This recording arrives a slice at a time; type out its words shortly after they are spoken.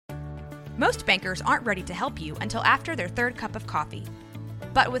Most bankers aren't ready to help you until after their third cup of coffee.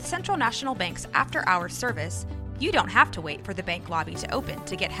 But with Central National Bank's after-hours service, you don't have to wait for the bank lobby to open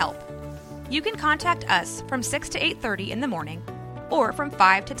to get help. You can contact us from 6 to 8:30 in the morning or from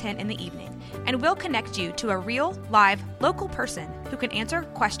 5 to 10 in the evening, and we'll connect you to a real, live, local person who can answer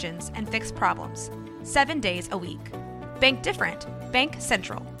questions and fix problems 7 days a week. Bank different. Bank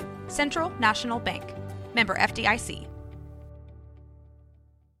Central. Central National Bank. Member FDIC.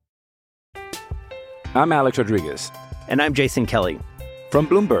 I'm Alex Rodriguez. And I'm Jason Kelly. From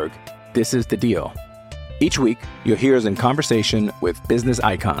Bloomberg, this is The Deal. Each week, you'll hear us in conversation with business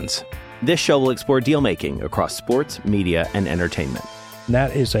icons. This show will explore deal-making across sports, media, and entertainment.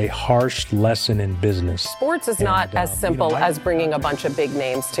 That is a harsh lesson in business. Sports is not as simple as bringing a bunch of big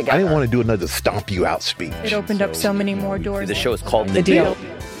names together. I didn't want to do another stomp you out speech. It opened up so many more doors. The show is called The Deal.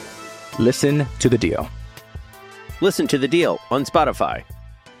 Listen to The Deal. Listen to The Deal on Spotify.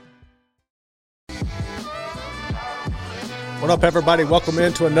 What up, everybody? Welcome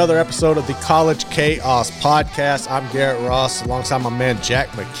into another episode of the College Chaos Podcast. I'm Garrett Ross, alongside my man Jack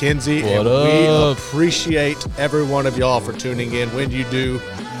McKenzie. What and up? We appreciate every one of y'all for tuning in when you do,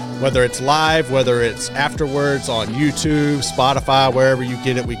 whether it's live, whether it's afterwards on YouTube, Spotify, wherever you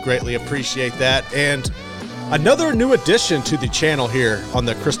get it. We greatly appreciate that. And another new addition to the channel here on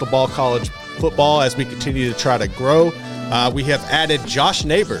the Crystal Ball College Football as we continue to try to grow. We have added Josh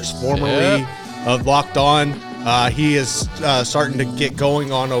Neighbors, formerly of Locked On. He is starting to get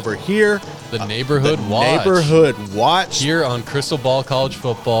going on over here. The Neighborhood Watch. Neighborhood Watch. Here on Crystal Ball College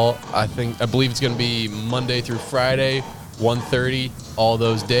Football. I believe it's going to be Monday through Friday, 1:30, all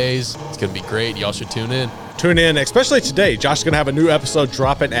those days. It's going to be great. Y'all should tune in. Tune in, especially today. Josh is going to have a new episode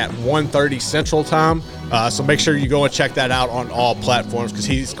dropping at 1:30 Central Time. So make sure you go and check that out on all platforms because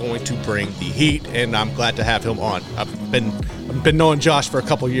he's going to bring the heat, and I'm glad to have him on. I've been knowing Josh for a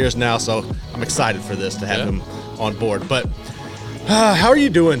couple years now, so I'm excited for this to have him on board. But how are you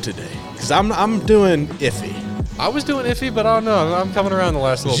doing today? Because I'm doing iffy. I was doing iffy, but I don't know. I'm coming around the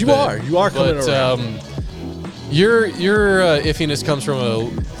last little bit. You are coming around. Your iffiness comes from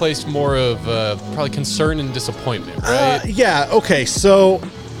a place more of probably concern and disappointment, right? Yeah. Okay. So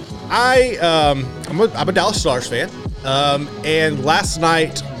I'm a Dallas Stars fan, and last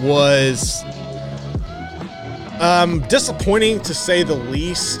night was disappointing to say the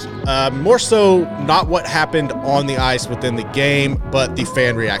least. More so, not what happened on the ice within the game, but the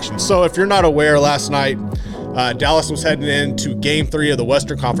fan reaction. So if you're not aware, last night Dallas was heading into Game 3 of the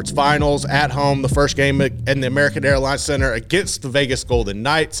Western Conference Finals at home, the first game in the American Airlines Center against the Vegas Golden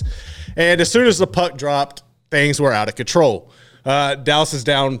Knights. And as soon as the puck dropped, things were out of control. Dallas is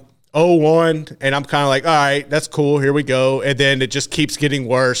down 0-1, and I'm kind of like, all right, that's cool, here we go. And then it just keeps getting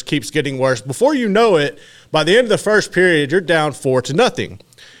worse. Before you know it, by the end of the first period, you're down 4-0.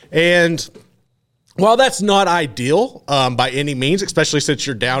 And while that's not ideal by any means, especially since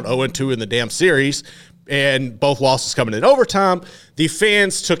you're down 0-2 in the damn series and both losses coming in overtime, the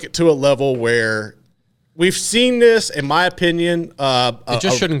fans took it to a level where we've seen this, in my opinion. It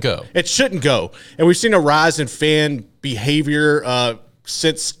just shouldn't go. It shouldn't go. And we've seen a rise in fan behavior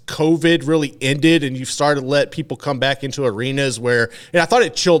since COVID really ended, and you've started to let people come back into arenas where, and I thought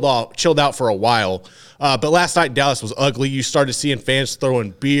it chilled out for a while. But last night, Dallas was ugly. You started seeing fans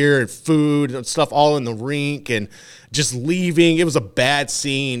throwing beer and food and stuff all in the rink and just leaving. It was a bad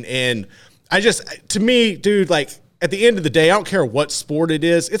scene. And to me, dude, like, at the end of the day, I don't care what sport it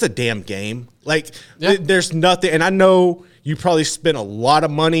is. It's a damn game. Like, there's nothing. And I know you probably spent a lot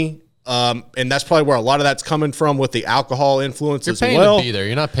of money, and that's probably where a lot of that's coming from with the alcohol influence as well. You're paying to be there.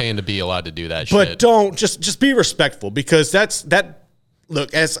 You're not paying to be allowed to do that shit. But don't just be respectful, because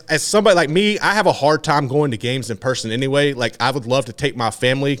look, as somebody like me, I have a hard time going to games in person anyway. Like, I would love to take my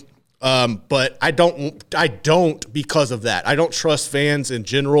family, but I don't because of that. I don't trust fans in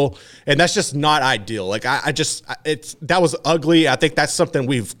general, and that's just not ideal. Like, that was ugly. I think that's something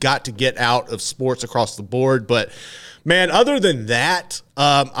we've got to get out of sports across the board. But man, other than that,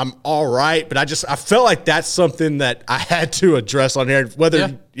 I'm all right. But I felt like that's something that I had to address on here.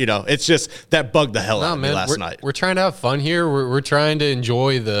 Whether it's just that bugged the hell out of me last night. We're trying to have fun here. We're trying to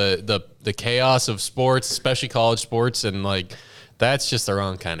enjoy the chaos of sports, especially college sports, and like that's just the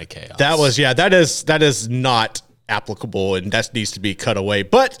wrong kind of chaos. That is not applicable, and that needs to be cut away.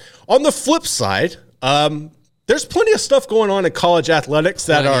 But on the flip side, there's plenty of stuff going on in college athletics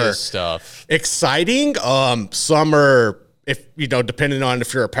that are exciting. Some are, depending on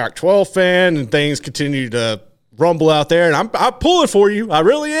if you're a Pac-12 fan, and things continue to rumble out there. And I'm pulling for you. I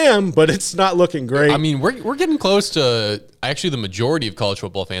really am, but it's not looking great. I mean, we're getting close to actually the majority of college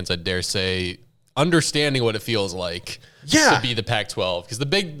football fans, I dare say, understanding what it feels like Yeah. to be the Pac-12. Because the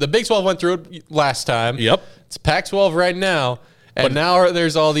Big 12 went through it last time. Yep. It's Pac-12 right now. And now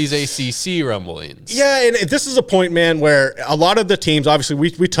there's all these ACC rumblings. Yeah, and this is a point, man, where a lot of the teams, obviously,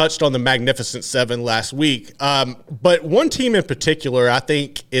 we touched on the Magnificent Seven last week, but one team in particular I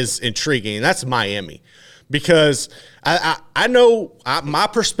think is intriguing, and that's Miami. Because I know my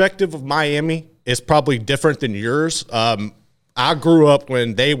perspective of Miami is probably different than yours. I grew up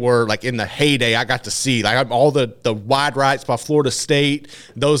when they were like in the heyday. I got to see like all the wide rights by Florida State,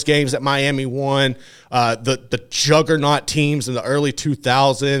 those games that Miami won, the juggernaut teams in the early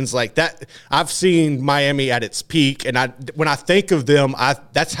 2000s, like that. I've seen Miami at its peak, and when I think of them,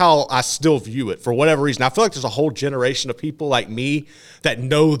 that's how I still view it for whatever reason. I feel like there's a whole generation of people like me that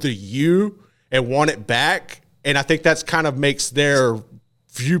know the U and want it back, and I think that's kind of makes their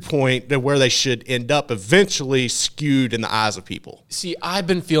viewpoint to where they should end up eventually skewed in the eyes of people. See, I've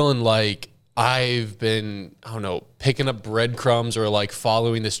been feeling like I've been, I don't know, picking up breadcrumbs or like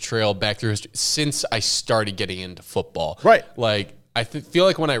following this trail back through history since I started getting into football. Right. Like, I feel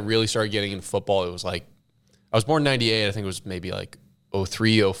like when I really started getting into football, it was like, I was born in 98. I think it was maybe like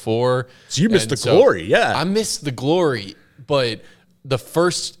 03, 04. So you missed the glory, yeah. I missed the glory, but the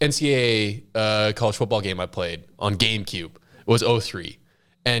first NCAA college football game I played on GameCube was 03.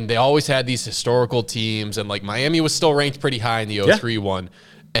 And they always had these historical teams, and like Miami was still ranked pretty high in the 03 one.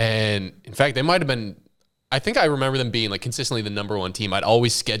 And in fact, they might have been, I think I remember them being like consistently the number one team. I'd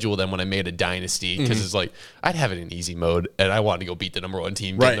always schedule them when I made a dynasty because it's like I'd have it in easy mode and I wanted to go beat the number one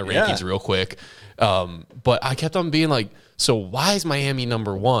team, get in the rankings real quick. But I kept on being like, so why is Miami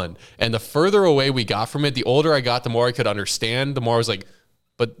number one? And the further away we got from it, the older I got, the more I could understand, the more I was like,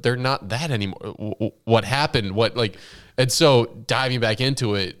 but they're not that anymore. What happened? And so diving back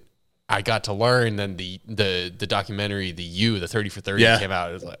into it, I got to learn. Then the documentary, the 30 for 30 came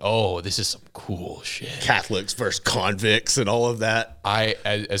out. It was like, oh, this is some cool shit. Catholics versus convicts and all of that.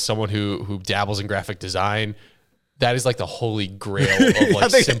 As someone who dabbles in graphic design, that is like the holy grail of like I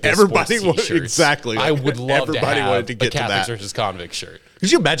think simple everybody sports would, exactly. I would love everybody to have wanted to get a Catholics to that. versus convict shirt.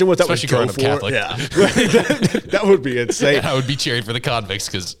 Could you imagine what that Especially would go growing for? up Catholic. Yeah, that would be insane. And I would be cheering for the convicts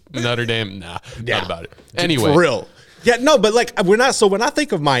because Notre Dame, not about it. Anyway, for real. Yeah, no, but like when I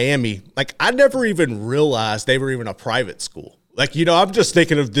think of Miami, like I never even realized they were even a private school. Like, you know, I'm just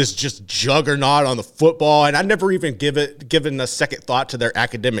thinking of this just juggernaut on the football, and I never even given a second thought to their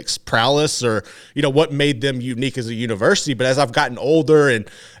academics prowess or, you know, what made them unique as a university. But as I've gotten older and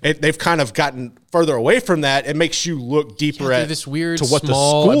they've kind of gotten further away from that, it makes you look deeper at this weird to what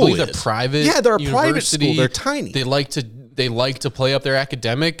small, the I school believe is. they're private. Yeah, they're a private university. school. They're tiny. They like to play up their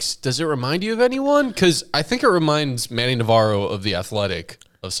academics. Does it remind you of anyone? Because I think it reminds Manny Navarro of The Athletic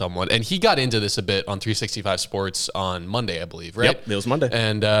of someone. And he got into this a bit on 365 Sports on Monday, I believe, right? Yep, it was Monday.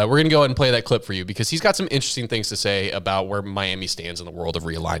 And we're going to go ahead and play that clip for you because he's got some interesting things to say about where Miami stands in the world of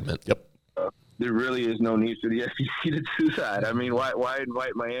realignment. Yep. There really is no need for the SEC to do that. I mean, why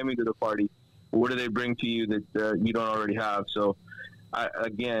invite Miami to the party? What do they bring to you that you don't already have? So,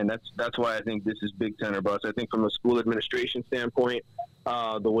 that's why I think this is Big Ten or bust. I think from a school administration standpoint,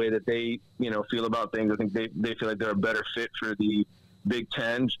 the way that they feel about things, I think they feel like they're a better fit for the Big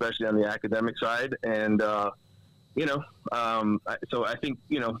Ten, especially on the academic side. And so I think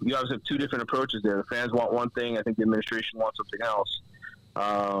you obviously have two different approaches there. The fans want one thing. I think the administration wants something else.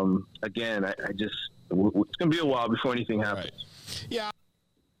 It's gonna be a while before anything happens. Right. Yeah.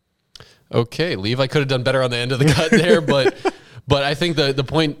 Okay, Levi could have done better on the end of the cut there, but I think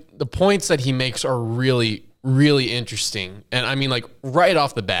the points that he makes are really, really interesting. And I mean, like right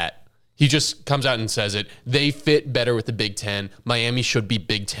off the bat, he just comes out and says it. They fit better with the Big Ten. Miami should be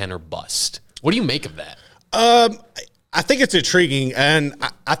Big Ten or bust. What do you make of that? I think it's intriguing, and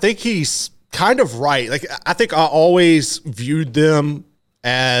I think he's kind of right. Like I think I always viewed them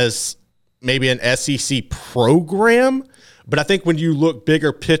as maybe an SEC program. But I think when you look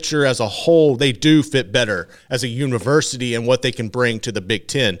bigger picture as a whole, they do fit better as a university and what they can bring to the Big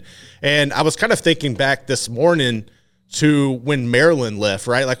Ten. And I was kind of thinking back this morning to when Maryland left,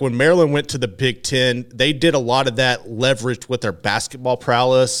 right? Like when Maryland went to the Big Ten, they did a lot of that leverage with their basketball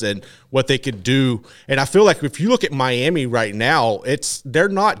prowess and what they could do. And I feel like if you look at Miami right now, they're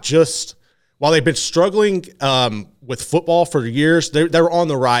not just – while they've been struggling with football for years, they're on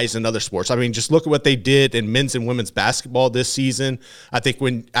the rise in other sports. I mean, just look at what they did in men's and women's basketball this season. I think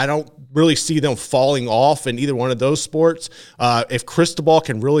I don't really see them falling off in either one of those sports. If Cristobal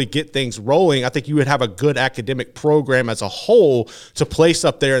can really get things rolling, I think you would have a good academic program as a whole to place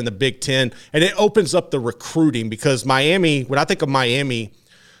up there in the Big Ten. And it opens up the recruiting because Miami, when I think of Miami,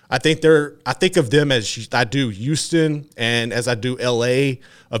 I think of them as I do Houston and as I do LA,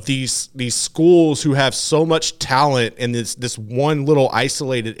 of these schools who have so much talent in this one little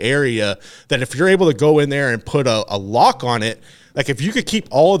isolated area that if you're able to go in there and put a lock on it, like if you could keep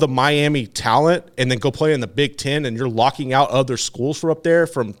all of the Miami talent and then go play in the Big Ten, and you're locking out other schools from up there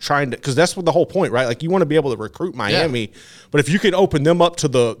from trying to, because that's what the whole point, right? Like you want to be able to recruit Miami, but if you could open them up to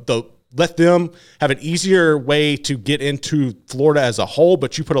the let them have an easier way to get into Florida as a whole,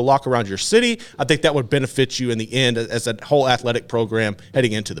 but you put a lock around your city, I think that would benefit you in the end as a whole athletic program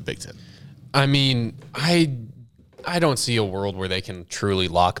heading into the Big Ten. I mean, I don't see a world where they can truly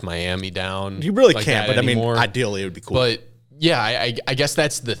lock Miami down. You really like can't, but anymore. I mean, ideally it would be cool. But yeah, I guess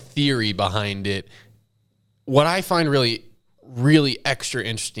that's the theory behind it. What I find really, really extra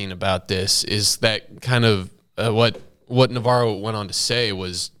interesting about this is that kind of what Navarro went on to say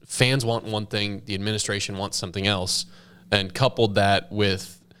was fans want one thing, the administration wants something else, and coupled that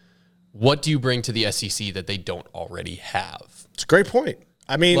with what do you bring to the SEC that they don't already have? It's a great point.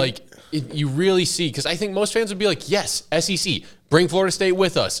 I mean, like you really see, because I think most fans would be like, yes, SEC, bring Florida State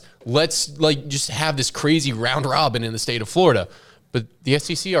with us. Let's like just have this crazy round robin in the state of Florida. But the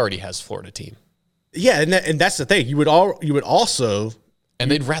SEC already has Florida team. Yeah, and that's the thing. You would also, and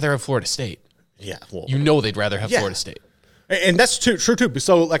they'd rather have Florida State. Yeah, well, they'd rather have Florida State. And that's true too.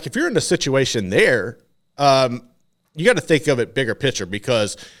 So, like, if you're in a situation there, you got to think of it bigger picture,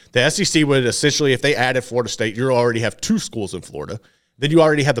 because the SEC would essentially, if they added Florida State, you already have 2 schools in Florida. Then you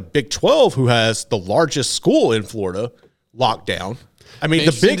already have the Big 12, who has the largest school in Florida locked down. I mean,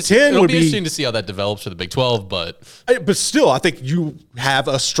 the Big 10 would be interesting to see how that develops for the Big 12, but still, I think you have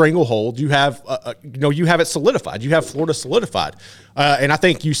a stranglehold. You have, you have it solidified. You have Florida solidified, and I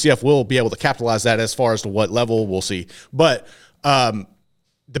think UCF will be able to capitalize that. As far as to what level, we'll see. But the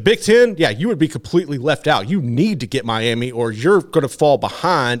Big 10, you would be completely left out. You need to get Miami, or you're going to fall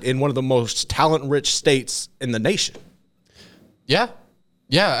behind in one of the most talent-rich states in the nation. Yeah,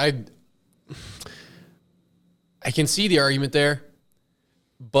 I can see the argument there.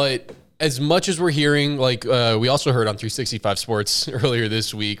 But as much as we're hearing, like we also heard on 365 Sports earlier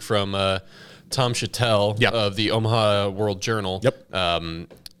this week from Tom Chattel of the Omaha World Journal,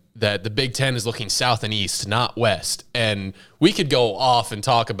 that the Big Ten is looking south and east, not west. And we could go off and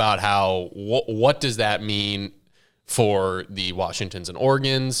talk about how what does that mean for the Washingtons and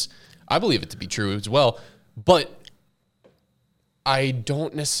Oregons. I believe it to be true as well. But I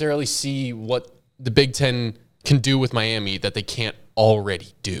don't necessarily see what the Big Ten can do with Miami that they can't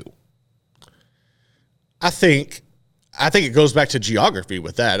already do. I think it goes back to geography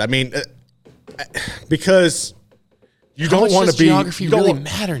with that. I mean, because you don't want to be. Geography really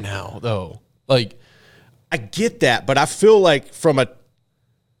matter now, though. Like, I get that, but I feel like to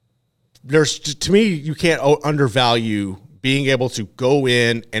me, you can't undervalue being able to go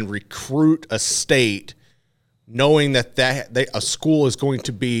in and recruit a state, knowing that a school is going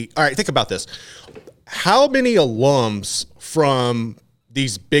to be. All right, think about this. How many alums from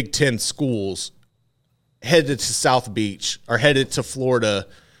these Big Ten schools headed to South Beach or headed to Florida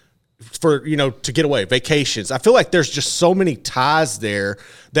for, to get away, vacations? I feel like there's just so many ties there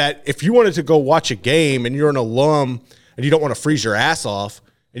that if you wanted to go watch a game and you're an alum and you don't want to freeze your ass off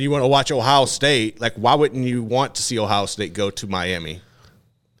and you want to watch Ohio State, like, why wouldn't you want to see Ohio State go to Miami?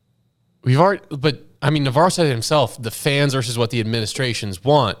 But I mean, Navarro said it himself, the fans versus what the administrations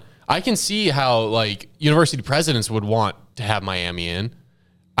want. I can see how, like, university presidents would want to have Miami in.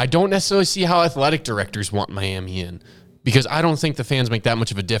 I don't necessarily see how athletic directors want Miami in, because I don't think the fans make that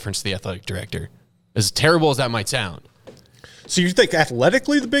much of a difference to the athletic director, as terrible as that might sound. So you think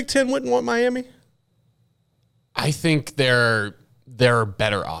athletically the Big Ten wouldn't want Miami? I think there are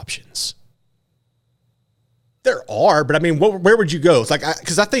better options. There are, but I mean, where would you go? It's like,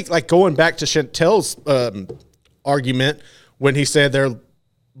 because I think, like, going back to Chantel's argument when he said they're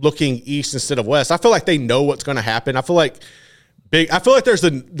looking east instead of west, I feel like they know what's going to happen. I feel like there's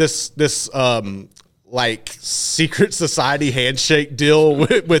this like secret society handshake deal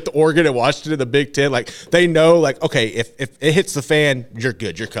with Oregon and Washington in the Big Ten. Like, they know, like, okay, if it hits the fan, you're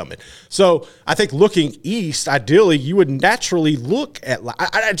good, you're coming. So I think looking east, ideally, you would naturally look at.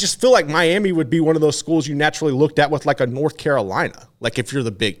 I just feel like Miami would be one of those schools you naturally looked at with, like, a North Carolina. Like, if you're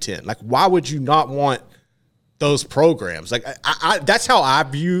the Big Ten, like, why would you not want those programs? Like, that's how I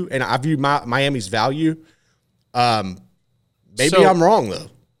view Miami's value. Maybe I'm wrong though.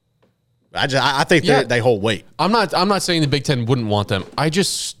 I think they hold weight. I'm not saying the Big Ten wouldn't want them. I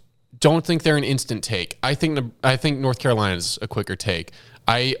just don't think they're an instant take. I think North Carolina is a quicker take.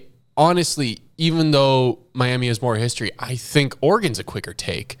 I honestly, even though Miami has more history, I think Oregon's a quicker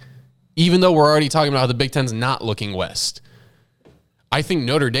take. Even though we're already talking about how the Big Ten's not looking west, I think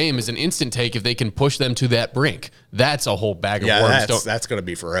Notre Dame is an instant take if they can push them to that brink. That's a whole bag of worms. That's going to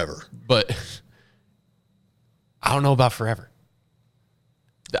be forever. But I don't know about forever.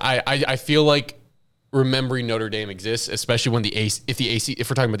 I feel like remembering Notre Dame exists, especially when if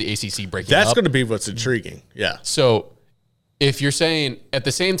we're talking about the ACC breaking up. That's going to be what's intriguing. Yeah. So if you're saying at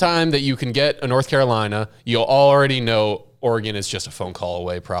the same time that you can get a North Carolina, you'll already know Oregon is just a phone call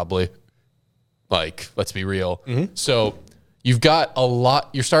away, probably. Like, let's be real. Mm-hmm. So you've got a lot.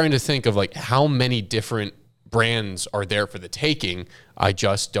 You're starting to think of like how many different brands are there for the taking. I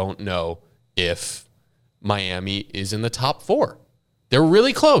just don't know if Miami is in the top 4. They're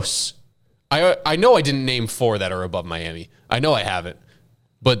really close. I know I didn't name 4 that are above Miami. I know I haven't.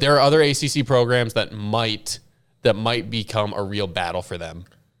 But there are other ACC programs that might become a real battle for them.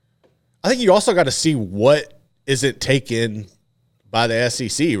 I think you also got to see what isn't taken by the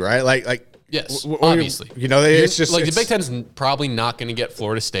SEC, right? Like yes, obviously. It's just like the Big Ten's probably not going to get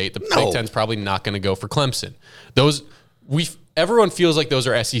Florida State. The Big Ten's probably not going to go for Clemson. Everyone feels like those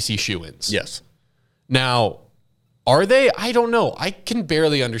are SEC shoo-ins. Yes. Now, are they? I don't know. I can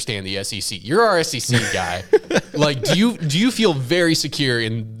barely understand the SEC. You're our SEC guy. Like, do you feel very secure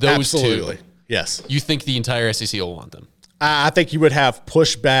in those Absolutely. two? Yes. You think the entire SEC will want them? I think you would have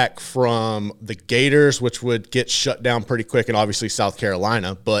pushback from the Gators, which would get shut down pretty quick, and obviously South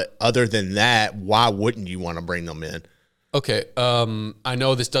Carolina. But other than that, why wouldn't you want to bring them in? Okay. I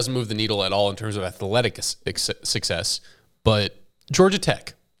know this doesn't move the needle at all in terms of athletic success, but Georgia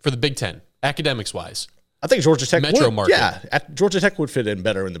Tech for the Big Ten, academics-wise. I think Georgia Tech Metro would. market. Yeah, Georgia Tech would fit in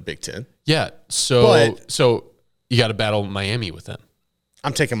better in the Big Ten. Yeah. So you got to battle Miami with them.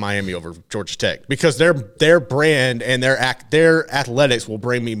 I'm taking Miami over Georgia Tech because their brand and their athletics will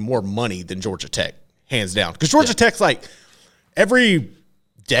bring me more money than Georgia Tech, hands down. Because Georgia Tech's like every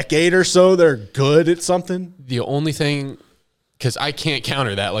decade or so they're good at something. The only thing, because I can't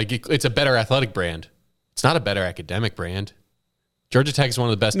counter that, like it's a better athletic brand. It's not a better academic brand. Georgia Tech is one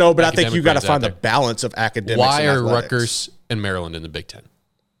of the best. No, but I think you got to find the balance of academics. Why and are Rutgers and Maryland in the Big Ten?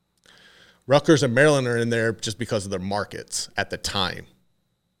 Rutgers and Maryland are in there just because of their markets at the time.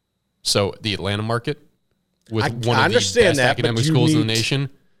 So the Atlanta market with one of the best academic schools in the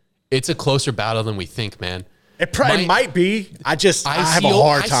nation, it's a closer battle than we think, man. It probably might be. I have a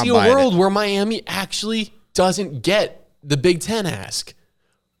hard time. I see a world where Miami actually doesn't get the Big Ten ask,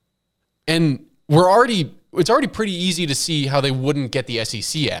 and it's already pretty easy to see how they wouldn't get the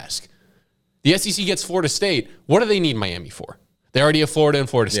SEC ask. The SEC gets Florida State. What do they need Miami for? They already have Florida and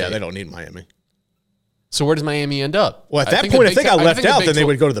Florida State. Yeah, they don't need Miami. So where does Miami end up? Well, at that point, if they got left out, then they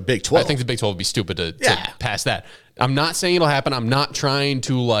would go to the Big 12. I think the Big 12 would be stupid to pass that. I'm not saying it'll happen. I'm not trying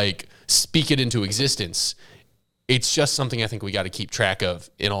to speak it into existence. It's just something I think we got to keep track of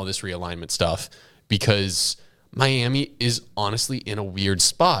in all this realignment stuff because Miami is honestly in a weird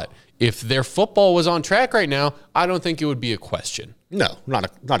spot. If their football was on track right now, I don't think it would be a question. No, not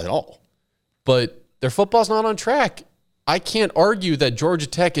at all. But their football's not on track. I can't argue that Georgia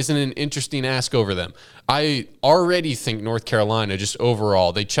Tech isn't an interesting ask over them. I already think North Carolina, just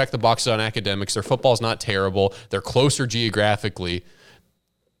overall, they check the boxes on academics. Their football's not terrible. They're closer geographically.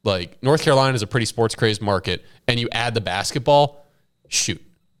 Like, North Carolina is a pretty sports-crazed market, and you add the basketball, shoot.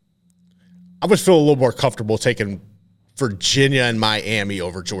 I would feel a little more comfortable taking Virginia and Miami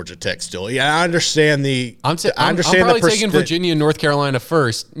over Georgia Tech still. Yeah, I understand I'm probably taking Virginia and North Carolina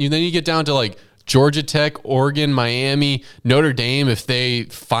first. Then you get down to, Georgia Tech, Oregon, Miami, Notre Dame, if they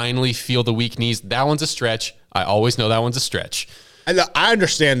finally feel the weak knees. That one's a stretch. I always know that one's a stretch. And I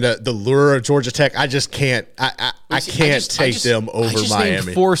understand the lure of Georgia Tech. I just can't. I can't take them over Miami.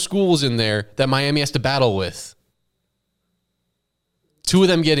 Named 4 schools in there that Miami has to battle with. 2 of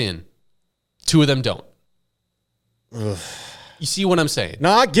them get in. 2 of them don't. Ugh. You see what I'm saying? No,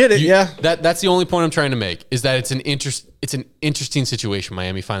 I get it. Yeah, that's the only point I'm trying to make is that it's an interesting situation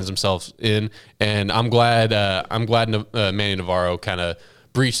Miami finds themselves in, and I'm glad Manny Navarro kind of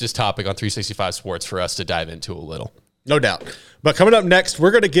breached this topic on 365 Sports for us to dive into a little. No doubt. But coming up next,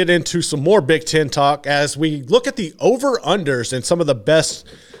 we're going to get into some more Big Ten talk as we look at the over-unders and some of the best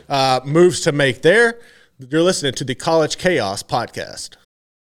moves to make there. You're listening to the College Chaos Podcast.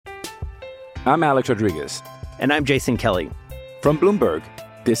 I'm Alex Rodriguez. And I'm Jason Kelly. From Bloomberg,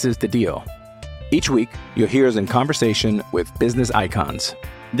 this is The Deal. Each week, you'll hear us in conversation with business icons.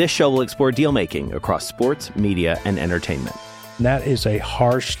 This show will explore deal-making across sports, media, and entertainment. That is a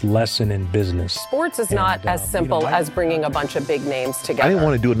harsh lesson in business. Sports is not as simple as bringing a bunch of big names together. I didn't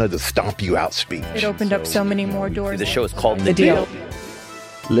want to do another stomp you out speech. It opened up so many more doors. The show is called The Deal.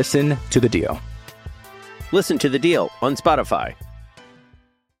 Listen to The Deal. Listen to The Deal on Spotify.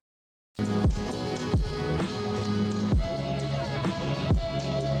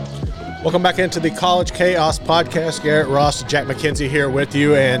 Welcome back into the College Chaos Podcast. Garrett Ross, Jack McKenzie here with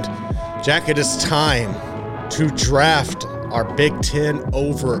you. And Jack, it is time to draft our Big Ten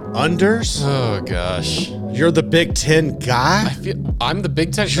over-unders. Oh, gosh. You're the Big Ten guy? I'm the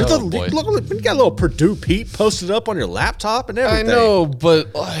Big Ten guy. Look, you got a little Purdue Pete posted up on your laptop and everything. I know,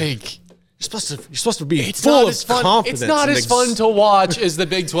 but like... You're supposed to be full of confidence. It's not as fun to watch as the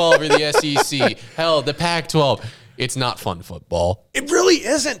Big 12 or the SEC. Hell, the Pac-12. It's not fun football. It really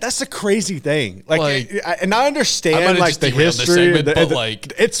isn't. That's the crazy thing. And I understand the history, but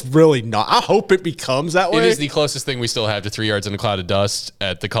it's really not. I hope it becomes that way. It is the closest thing we still have to 3 yards in a cloud of dust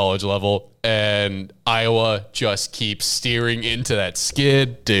at the college level, and Iowa just keeps steering into that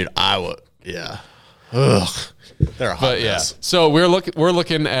skid. Dude, Iowa, yeah. Ugh. They're a hot mess. So we're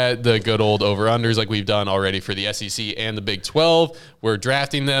looking at the good old over-unders like we've done already for the SEC and the Big 12. We're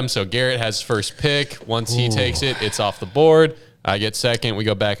drafting them, so Garrett has first pick. Once he takes it, it's off the board. I get second. We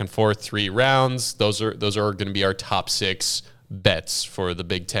go back and forth 3 rounds. Those are going to be our top 6 bets for the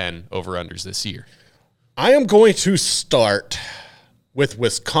Big 10 over-unders this year. I am going to start with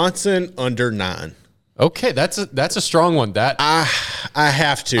Wisconsin under 9. Okay, that's a strong one. That I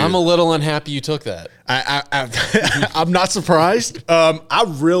have to. I'm a little unhappy you took that. I'm not surprised. I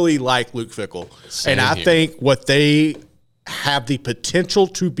really like Luke Fickell, and I think what they have the potential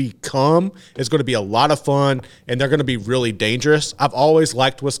to become is going to be a lot of fun, and they're going to be really dangerous. I've always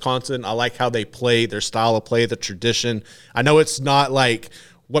liked Wisconsin. I like how they play, their style of play, the tradition. I know it's not like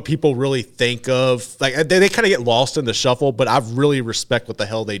what people really think of. Like they kind of get lost in the shuffle, but I really respect what the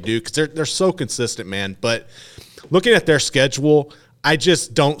hell they do because they're so consistent, man. But looking at their schedule, I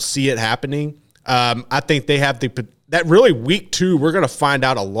just don't see it happening. I think they have that really week 2, we're going to find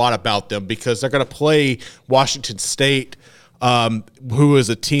out a lot about them because they're going to play Washington State, who is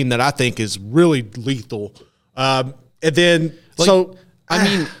a team that I think is really lethal. And then,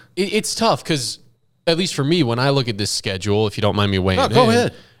 it's tough because at least for me, when I look at this schedule, if you don't mind me weighing in, go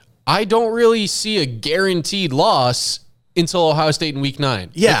ahead. I don't really see a guaranteed loss until Ohio State in week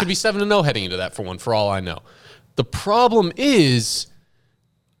 9. Yeah. It could be 7-0 heading into that for all I know. The problem is,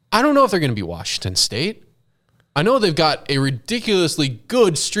 I don't know if they're going to be Washington State. I know they've got a ridiculously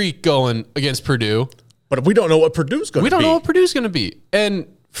good streak going against Purdue. But we don't know what Purdue's going to be. We don't know what Purdue's going to be. And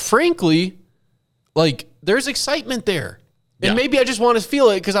frankly, there's excitement there. And maybe I just want to feel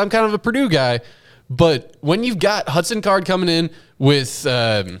it because I'm kind of a Purdue guy. But when you've got Hudson Card coming in with,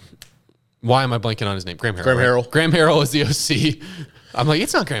 why am I blanking on his name? Graham Harrell. Graham Harrell is the OC. I'm like,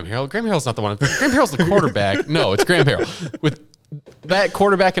 it's not Graham Harrell. Graham Harrell's not the one. Graham Harrell's the quarterback. No, it's Graham Harrell. With that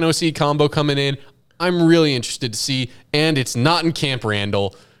quarterback and OC combo coming in, I'm really interested to see. And it's not in Camp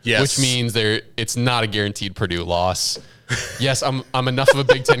Randall, which means it's not a guaranteed Purdue loss. Yes, I'm enough of a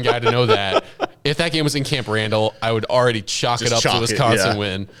Big Ten guy to know that. If that game was in Camp Randall, I would already chalk it up to Wisconsin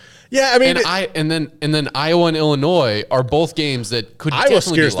win. Yeah, I mean, and then Iowa and Illinois are both games that could definitely be lost.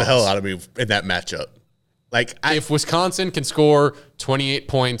 Iowa scares the hell out of me in that matchup. If Wisconsin can score 28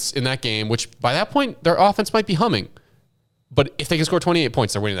 points in that game, which by that point their offense might be humming, but if they can score 28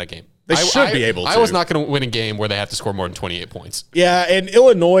 points, they're winning that game. They should be able to. Iowa's not going to win a game where they have to score more than 28 points. Yeah, and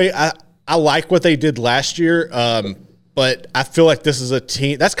Illinois, I like what they did last year. But I feel like this is a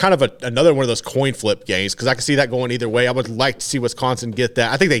team that's kind of another one of those coin flip games because I can see that going either way. I would like to see Wisconsin get that.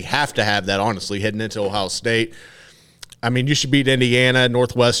 I think they have to have that, honestly, heading into Ohio State. I mean, you should beat Indiana,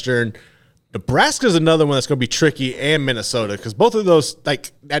 Northwestern. Nebraska is another one that's going to be tricky, and Minnesota, because both of those,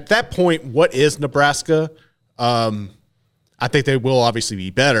 at that point, what is Nebraska? I think they will obviously be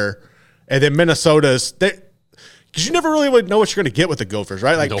better. And then Minnesota's – because you never really would know what you're going to get with the Gophers,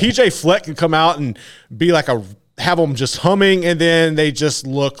 right? PJ Fleck can come out and be have them just humming, and then they just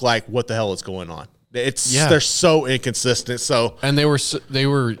look like what the hell is going on. They're so inconsistent. And they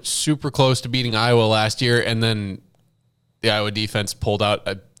were super close to beating Iowa last year, and then the Iowa defense pulled out,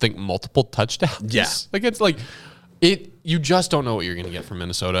 I think, multiple touchdowns. Yeah, you just don't know what you're going to get from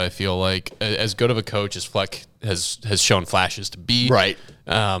Minnesota. I feel like as good of a coach as Fleck has shown flashes to be. Right.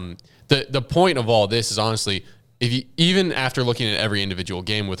 The point of all this is honestly, even after looking at every individual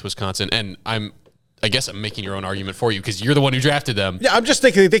game with Wisconsin, and I guess I'm making your own argument for you because you're the one who drafted them. Yeah, I'm just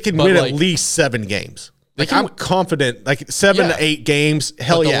thinking they can win at least 7 games. I'm confident, 7 to 8 games.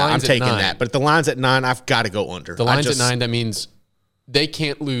 Hell yeah, I'm taking that. But if the line's at 9, I've got to go under. The line's at 9. That means they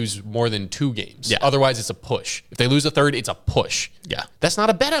can't lose more than 2 games. Yeah. Otherwise, it's a push. If they lose a third, it's a push. Yeah. That's not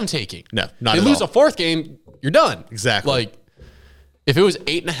a bet I'm taking. No, not at all. They lose a 4th game, you're done. Exactly. If it was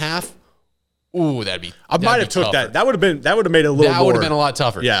 8.5. Ooh, that'd be. I might have took tougher. that. That would have made it a little more. That would have been a lot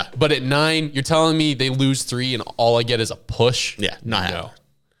tougher. Yeah. But at 9, you're telling me they lose 3 and all I get is a push? Yeah, no.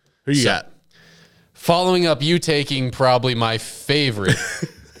 Who you got? Following up, you taking probably my favorite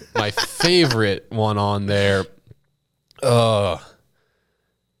my favorite one on there. I'm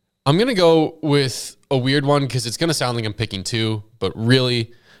going to go with a weird one because it's going to sound like I'm picking two, but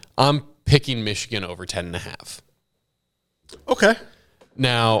really, I'm picking Michigan over 10.5. Okay.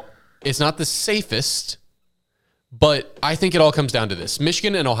 Now, it's not the safest, but I think it all comes down to this.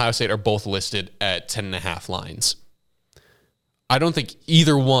 Michigan and Ohio State are both listed at 10.5 lines. I don't think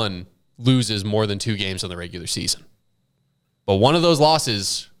either one loses more than 2 games in the regular season. But one of those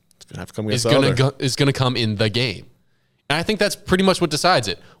losses is going to come in the game. And I think that's pretty much what decides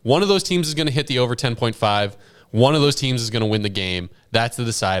it. One of those teams is going to hit the over 10.5. One of those teams is going to win the game. That's the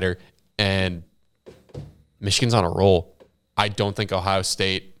decider. And Michigan's on a roll. I don't think Ohio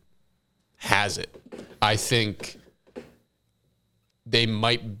State has it. I think they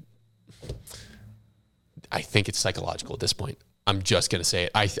might. I think it's psychological at this point. I'm just going to say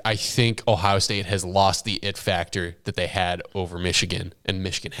it. I think Ohio State has lost the it factor that they had over Michigan, and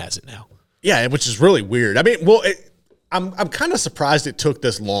Michigan has it now. Yeah, which is really weird. I mean, well, I'm kind of surprised it took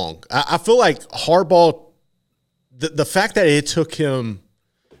this long. I feel like Harbaugh, the fact that it took him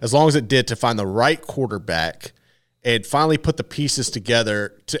as long as it did to find the right quarterback and finally put the pieces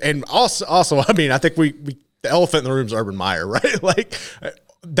together and also, I mean, I think the elephant in the room is Urban Meyer, right? Like,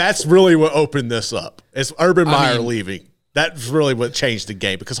 that's really what opened this up. It's Urban Meyer leaving. That's really what changed the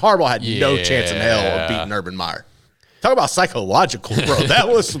game because Harbaugh had no chance in hell of beating Urban Meyer. Talk about psychological, bro. That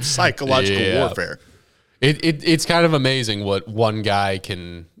was some psychological warfare. It's kind of amazing what one guy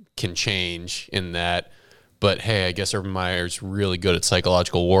can change in that. But hey, I guess Urban Meyer's really good at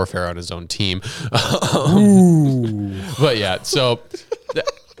psychological warfare on his own team. But yeah, so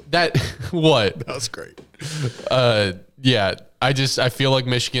that what? That was great. Yeah, I feel like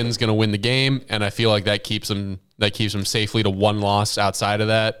Michigan's going to win the game, and I feel like that keeps them safely to one loss outside of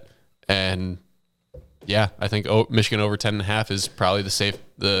that. And yeah, I think Michigan over 10.5 is probably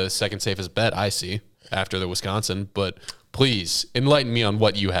the second safest bet I see after the Wisconsin. But please enlighten me on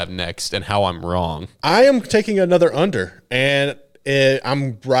what you have next and how I'm wrong. I am taking another under, and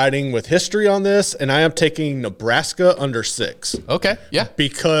I'm riding with history on this, and I am taking Nebraska under 6. Okay, yeah.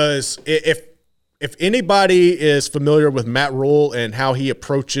 Because if anybody is familiar with Matt Rule and how he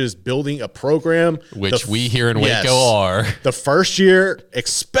approaches building a program, which we here in Waco are, the first year,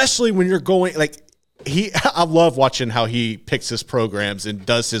 especially when you're going I love watching how he picks his programs and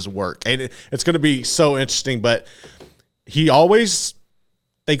does his work, and it's going to be so interesting. But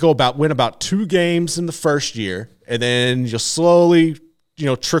they win about 2 games in the first year, and then you'll slowly,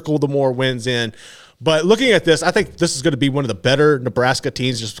 trickle the more wins in. But looking at this, I think this is going to be one of the better Nebraska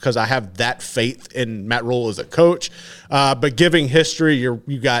teams just because I have that faith in Matt Rule as a coach. But giving history,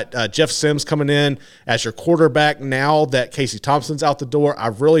 you got Jeff Sims coming in as your quarterback now that Casey Thompson's out the door. I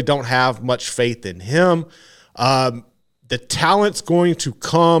really don't have much faith in him. The talent's going to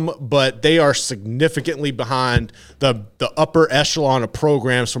come, but they are significantly behind the upper echelon of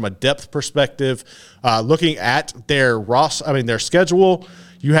programs from a depth perspective. Looking at their schedule,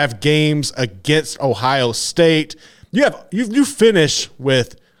 you have games against Ohio State. You finish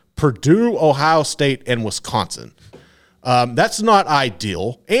with Purdue, Ohio State, and Wisconsin. That's not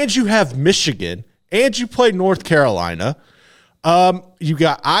ideal. And you have Michigan, and you play North Carolina. You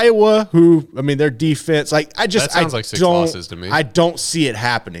got Iowa, their defense. That sounds like 6 losses to me. I don't see it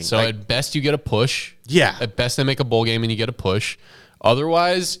happening. So at best you get a push. Yeah. At best they make a bowl game and you get a push.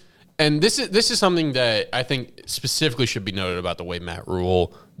 Otherwise, and this is something that I think specifically should be noted about the way Matt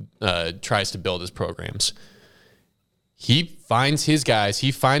Rule tries to build his programs. He finds his guys.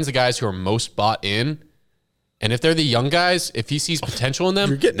 He finds the guys who are most bought in. And if they're the young guys, if he sees potential in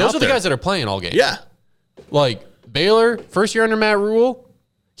them, those are the guys that are playing all game. Yeah. Like Baylor, first year under Matt Rule,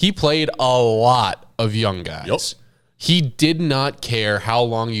 he played a lot of young guys. Yep. He did not care how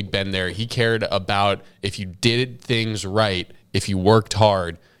long you'd been there. He cared about if you did things right, if you worked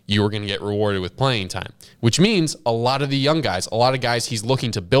hard, you were going to get rewarded with playing time, which means a lot of the young guys, a lot of guys he's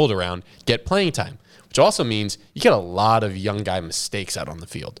looking to build around get playing time, which also means you get a lot of young guy mistakes out on the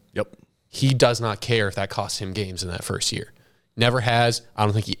field. Yep. He does not care if that costs him games in that first year. Never has. I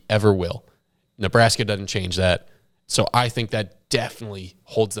don't think he ever will. Nebraska doesn't change that. So I think that definitely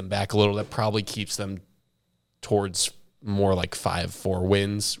holds them back a little. That probably keeps them towards more like 5-4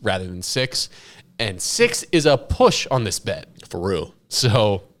 wins rather than 6. And 6 is a push on this bet. For real.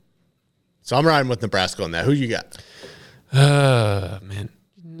 So I'm riding with Nebraska on that. Who you got? Man.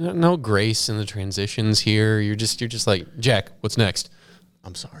 No grace in the transitions here. You're just like, Jack, what's next?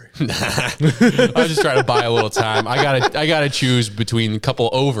 I'm sorry. I was just trying to buy a little time. I gotta choose between a couple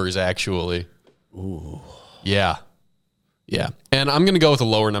overs, actually. Ooh. Yeah. Yeah, and I'm going to go with a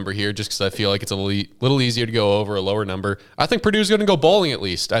lower number here just because I feel like it's a little easier to go over a lower number. I think Purdue's going to go bowling at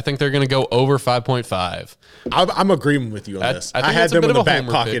least. I think they're going to go over 5.5. I'm agreeing with you on this. I had them in the back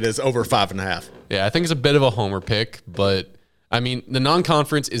pocket as over 5.5. Yeah, I think it's a bit of a homer pick, but I mean, the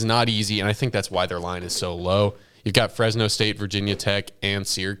non-conference is not easy, and I think that's why their line is so low. You've got Fresno State, Virginia Tech, and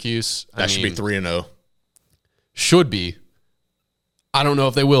Syracuse. That should be 3-0. Should be. I don't know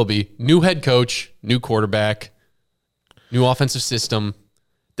if they will be. New head coach, new quarterback, new offensive system.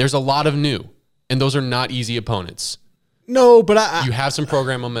 There's a lot of new, and those are not easy opponents. No, but you have some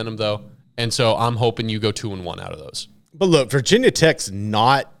program momentum, though, and so I'm hoping you go 2-1 out of those. But look, Virginia Tech's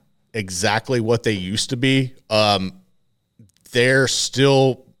not exactly what they used to be. They're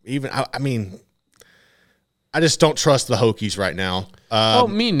still even. I mean, I just don't trust the Hokies right now.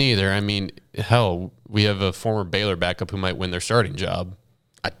 Me neither. I mean, hell, we have a former Baylor backup who might win their starting job.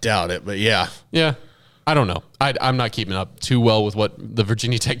 I doubt it, but yeah. Yeah. I don't know. I'm not keeping up too well with what the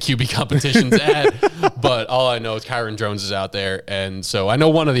Virginia Tech QB competition's at, but all I know is Kyron Jones is out there, and so I know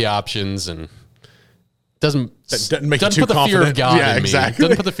one of the options, and doesn't make you too put the confident. Fear of God Yeah, in exactly. me.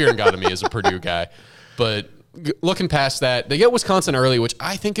 Doesn't put the fear of God in me as a Purdue guy. But looking past that, they get Wisconsin early, which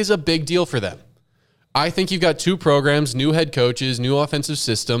I think is a big deal for them. I think you've got two programs, new head coaches, new offensive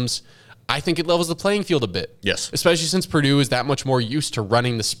systems. I think it levels the playing field a bit. Yes. Especially since Purdue is that much more used to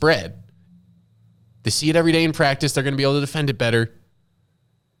running the spread. They see it every day in practice. They're going to be able to defend it better.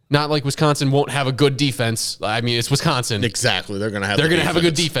 Not like Wisconsin won't have a good defense. I mean, it's Wisconsin. Exactly. They're going to have a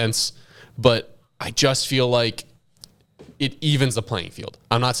good defense. But I just feel like it evens the playing field.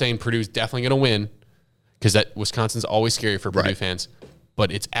 I'm not saying Purdue's definitely going to win because that Wisconsin's always scary for Purdue fans.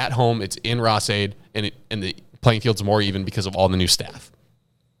 But it's at home. It's in Ross-Ade. And the playing field's more even because of all the new staff.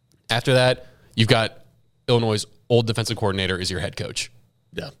 After that, you've got Illinois' old defensive coordinator is your head coach.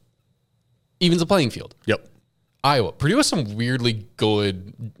 Yeah. Evens the playing field. Yep. Iowa. Purdue has some weirdly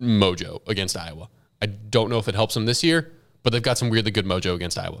good mojo against Iowa. I don't know if it helps them this year, but they've got some weirdly good mojo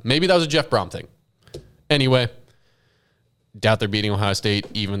against Iowa. Maybe that was a Jeff Brom thing. Anyway, doubt they're beating Ohio State,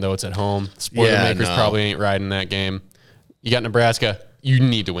 even though it's at home. Spoilermakers probably ain't riding that game. You got Nebraska. You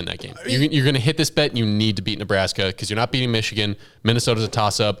need to win that game. You're going to hit this bet, and you need to beat Nebraska because you're not beating Michigan. Minnesota's a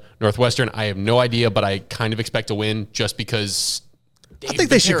toss-up. Northwestern, I have no idea, but I kind of expect to win just because I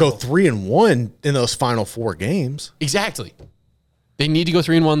think they should go 3-1 in those final 4 games. Exactly. They need to go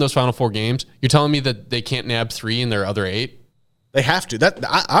 3-1 in those final 4 games. You're telling me that they can't nab 3 in their other 8? They have to.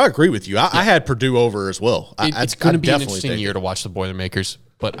 I agree with you. I had Purdue over as well. It's going to be an interesting year to watch the Boilermakers,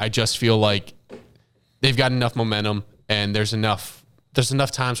 but I just feel like they've got enough momentum, and there's enough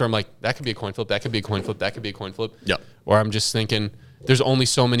times where I'm like, that could be a coin flip, that could be a coin flip, that could be a coin flip. Yep. Or I'm just thinking there's only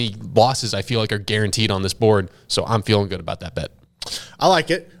so many losses I feel like are guaranteed on this board, so I'm feeling good about that bet. I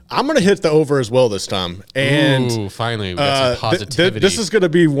like it. I'm going to hit the over as well this time. And ooh, finally, we got some positivity. This is going to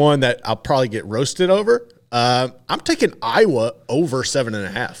be one that I'll probably get roasted over. I'm taking Iowa over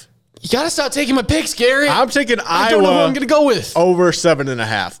 7.5. You got to stop taking my picks, Gary. I'm taking Iowa. I don't know who I'm going to go with. Over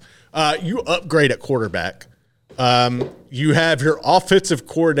 7.5. You upgrade at quarterback. You have your offensive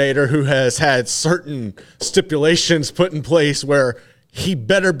coordinator who has had certain stipulations put in place where he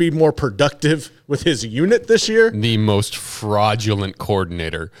better be more productive with his unit this year. The most fraudulent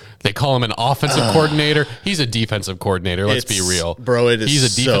coordinator. They call him an offensive coordinator. He's a defensive coordinator. Let's be real. Bro, it is He's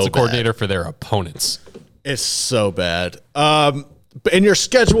a defensive so coordinator for their opponents. It's so bad. And your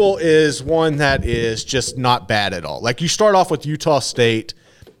schedule is one that is just not bad at all. Like you start off with Utah State.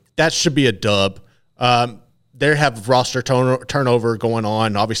 That should be a dub. They have roster turnover going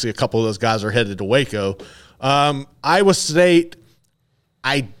on. Obviously, a couple of those guys are headed to Waco. Iowa State,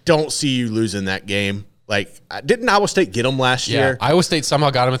 I don't see you losing that game. Like, didn't Iowa State get them last year? Iowa State somehow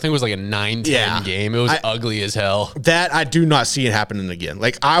got them. I think it was like a 9-10 game. It was ugly as hell. That I do not see it happening again.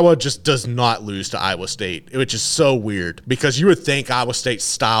 Like, Iowa just does not lose to Iowa State, which is so weird because you would think Iowa State's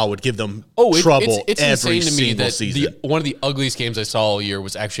style would give them trouble it's every insane to me single that season. one of the ugliest games I saw all year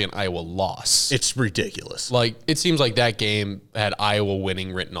was actually an Iowa loss. It's ridiculous. Like, it seems like that game had Iowa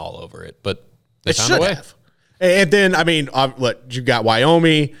winning written all over it, but they It found a should way. have. And then, I mean, you got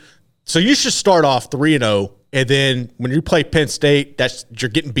Wyoming. So you should start off 3-0, and then when you play Penn State, you're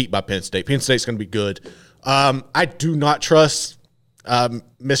getting beat by Penn State. Penn State's going to be good. I do not trust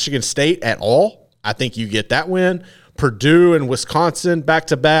Michigan State at all. I think you get that win. Purdue and Wisconsin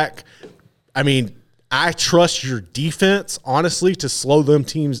back-to-back. I mean, I trust your defense, honestly, to slow those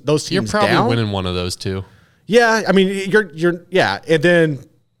teams down. You're probably winning one of those two. Yeah, I mean, yeah. And then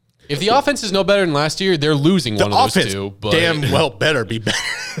if the offense is no better than last year, they're losing one of those two. But damn well better be better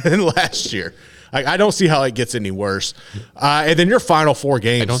than last year. I don't see how it gets any worse. And then your final 4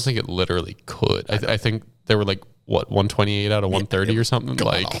 games. I don't think it literally could. I think there were like 128 out of 130 or something?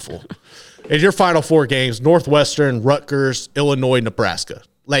 Like awful. In your final 4 games, Northwestern, Rutgers, Illinois, Nebraska.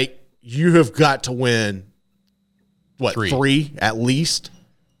 Like, you have got to win, 3 at least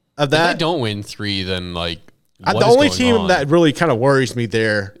of that? If they don't win 3, then, like, the only team that really kind of worries me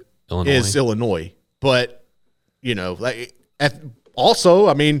there is Illinois. But, like, also,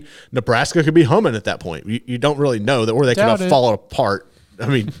 I mean, Nebraska could be humming at that point. You don't really know that, or they could fall apart. I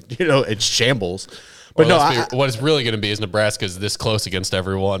mean, it's shambles. But what it's really going to be is Nebraska's this close against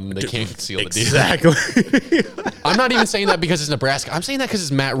everyone. They can't seal the deal. Exactly. I'm not even saying that because it's Nebraska. I'm saying that because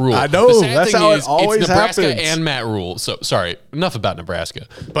it's Matt Rule. I know. That's how it always it's Nebraska happens. and Matt Rule. So, sorry. Enough about Nebraska.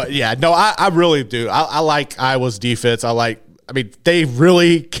 But, yeah, no, I really do. I like Iowa's defense. I mean, they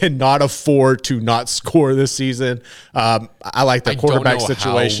really cannot afford to not score this season. I like the quarterback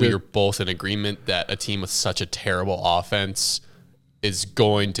situation. How we are both in agreement that a team with such a terrible offense is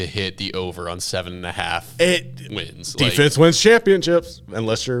going to hit the over on 7.5 wins. Defense wins championships,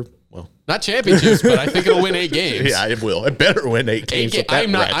 unless you're, not championships, but I think it'll win 8 games. Yeah, it will. It better win 8 games.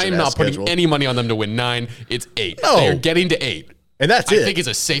 I'm not putting any money on them to win 9. It's 8. No. They're getting to 8. And that's it. I think it's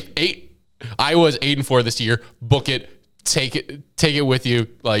a safe 8. Iowa's 8-4 this year. Book it. Take it with you.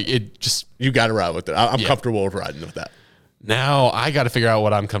 Like, it just. You got to ride with it. I'm comfortable with riding with that. Now I got to figure out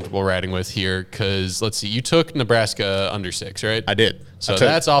what I'm comfortable riding with here because, let's see, you took Nebraska under 6, right? I did. So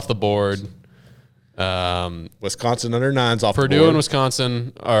that's off the board. Wisconsin under 9's off the board. Purdue and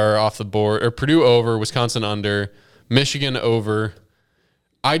Wisconsin are off the board. Or Purdue over, Wisconsin under, Michigan over.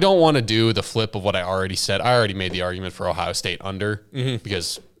 I don't want to do the flip of what I already said. I already made the argument for Ohio State under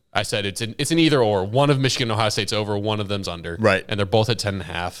because I said it's an either or. One of Michigan and Ohio State's over, one of them's under. Right. And they're both at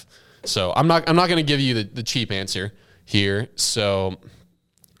 10.5. So I'm not going to give you the cheap answer here. So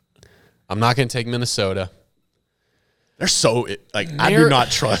I'm not going to take Minnesota. They're so I do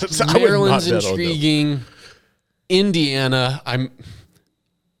not trust. Maryland's intriguing. Indiana,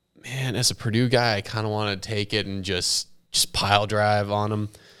 as a Purdue guy, I kind of want to take it and just pile drive on them.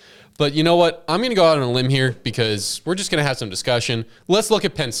 But you know what? I'm going to go out on a limb here because we're just going to have some discussion. Let's look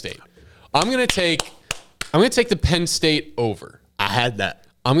at Penn State. I'm going to take the Penn State over. I had that.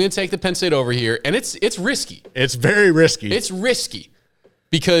 I'm going to take the Penn State over here, and it's risky. It's very risky. It's risky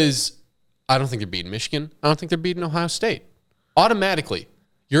because I don't think they're beating Michigan. I don't think they're beating Ohio State. Automatically,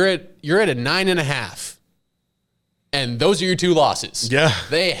 you're at a 9.5, and those are your 2 losses. Yeah,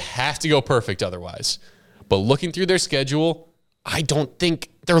 they have to go perfect otherwise. But looking through their schedule, I don't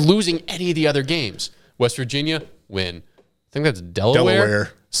think they're losing any of the other games. West Virginia, win. I think that's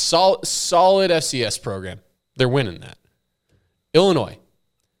Delaware. Solid FCS program. They're winning that. Illinois.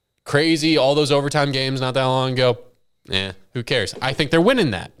 Crazy, all those overtime games not that long ago. Who cares? I think they're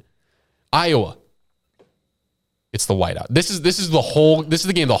winning that. Iowa. It's the whiteout. This is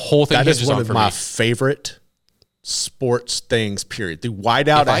the game the whole thing hinges on for me. That is one of my favorite sports things, period. The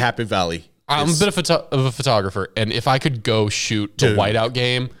whiteout at Happy Valley. I'm a bit of a photographer, and if I could go shoot the whiteout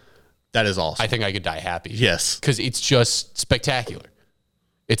game, that is awesome. I think I could die happy. Yes. Because it's just spectacular.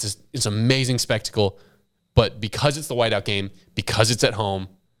 It's an amazing spectacle, but because it's the whiteout game, because it's at home,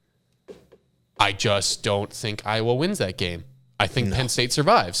 I just don't think Iowa wins that game. I think Penn State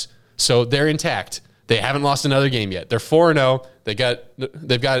survives. So they're intact. They haven't lost another game yet. They're 4-0.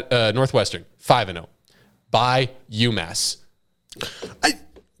 They've got Northwestern 5-0. By UMass. I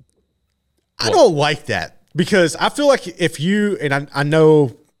don't like that because I feel like if you, and I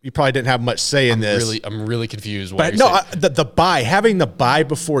know you probably didn't have much say in this. I'm really confused. But no, having the bye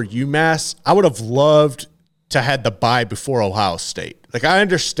before UMass, I would have loved to had the bye before Ohio State. Like, I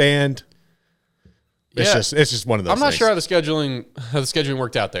understand. It's just one of those. I'm not sure how the scheduling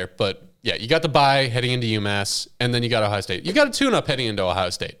worked out there, but yeah, you got the bye heading into UMass, and then you got Ohio State. You got a tune-up heading into Ohio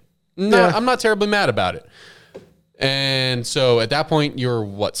State. I'm not terribly mad about it. And so at that point, you're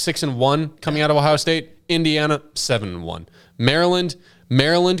 6-1 coming out of Ohio State. Indiana 7-1.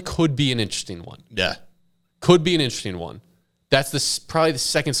 Maryland could be an interesting one. Yeah, could be an interesting one. That's probably the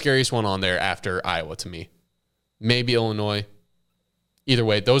second scariest one on there after Iowa to me. Maybe Illinois. Either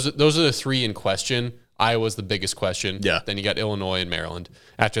way, those are the 3 in question. Iowa's the biggest question. Yeah. Then you got Illinois and Maryland.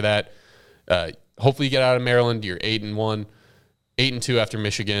 After that, hopefully you get out of Maryland. You're 8-1, 8-2 after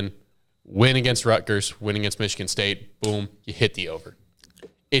Michigan. Win against Rutgers, win against Michigan State. Boom, you hit the over.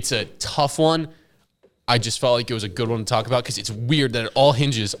 It's a tough one. I just felt like it was a good one to talk about because it's weird that it all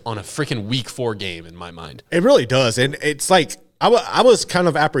hinges on a freaking week 4 game in my mind. It really does. And it's like I was kind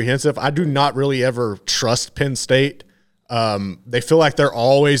of apprehensive. I do not really ever trust Penn State. They feel like they're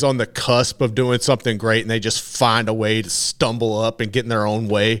always on the cusp of doing something great, and they just find a way to stumble up and get in their own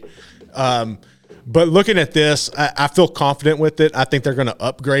way. But looking at this, I feel confident with it. I think they're going to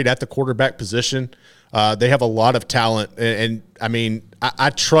upgrade at the quarterback position. They have a lot of talent, and I mean, I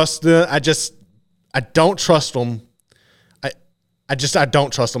trust them. I don't trust them. I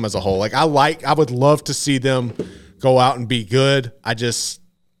don't trust them as a whole. Like I would love to see them go out and be good.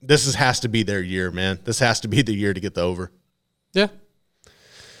 Has to be their year, man. This has to be the year to get the over. Yeah.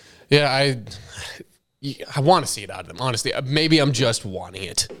 Yeah, I want to see it out of them, honestly. Maybe I'm just wanting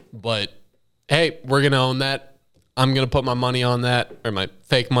it. But, hey, we're going to own that. I'm going to put my money on that, or my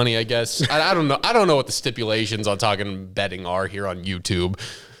fake money, I guess. I don't know. I don't know what the stipulations on talking betting are here on YouTube.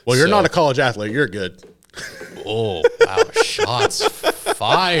 Well, you're not a college athlete. You're good. Oh, wow. Shots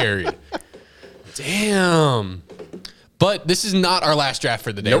fired. Damn. But this is not our last draft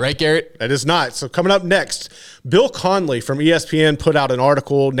for the day, right, Garrett? That is not. So coming up next, Bill Conley from ESPN put out an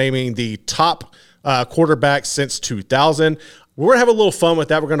article naming the top quarterbacks since 2000. We're going to have a little fun with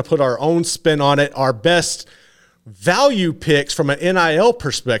that. We're going to put our own spin on it, our best value picks from an NIL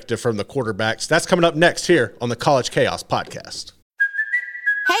perspective from the quarterbacks. That's coming up next here on the College Chaos Podcast.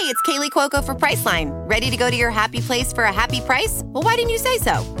 Hey, it's Kaylee Cuoco for Priceline. Ready to go to your happy place for a happy price? Well, why didn't you say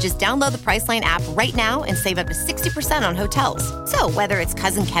so? Just download the Priceline app right now and save up to 60% on hotels. So whether it's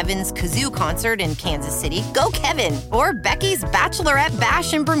Cousin Kevin's Kazoo Concert in Kansas City, go Kevin, or Becky's Bachelorette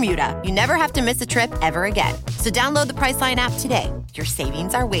Bash in Bermuda, you never have to miss a trip ever again. So download the Priceline app today. Your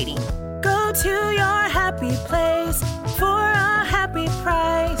savings are waiting. Go to your happy place for a happy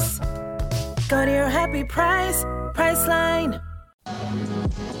price. Go to your happy price, Priceline.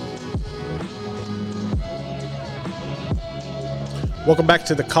 Welcome back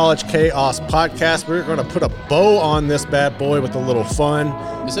to the College Chaos Podcast. We're going to put a bow on this bad boy with a little fun.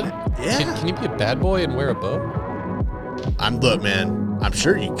 Is it? Yeah. Can you be a bad boy and wear a bow? Look, man, I'm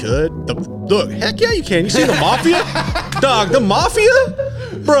sure you could. Look, heck yeah, you can. You see the Mafia? Dog, the Mafia?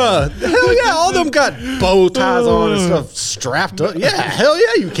 Bruh, hell yeah, all of them got bow ties on and stuff strapped up. Yeah, hell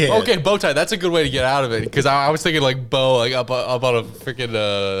yeah, you can. Okay, bow tie. That's a good way to get out of it, because I was thinking like bow, like up on a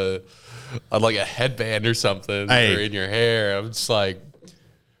freaking on like a headband or something, or in your hair. I'm just like,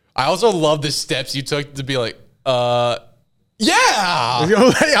 I also love the steps you took to be like, yeah. I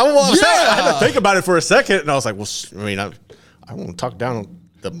had to think about it for a second, and I was like, well, I mean, I won't talk down on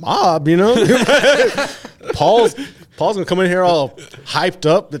the mob, you know. Paul's gonna come in here all hyped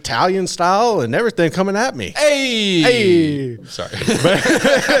up, Italian style, and everything coming at me. Hey. Sorry.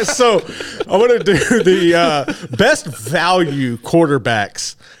 So I want to do the best value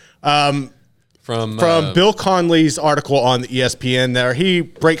quarterbacks. From Bill Conley's article on the ESPN there. He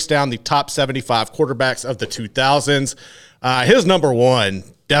breaks down the top 75 quarterbacks of the 2000s. His number one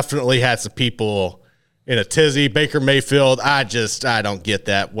definitely had some people in a tizzy. Baker Mayfield, I don't get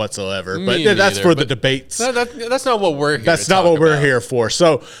that whatsoever. But that's for the debates. That's not what we're here That's not what we're here for.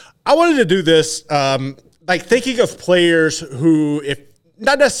 So I wanted to do this, like thinking of players who, if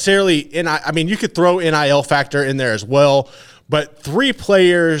not necessarily, you could throw NIL factor in there as well, but 3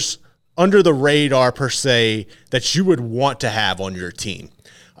 players under the radar per se that you would want to have on your team.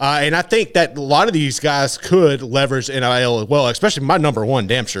 And I think that a lot of these guys could leverage NIL as well, especially my number one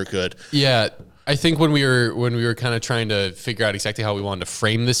damn sure could. Yeah, I think when we were kind of trying to figure out exactly how we wanted to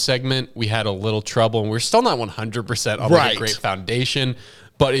frame this segment, we had a little trouble, and we're still not 100% on like a great foundation,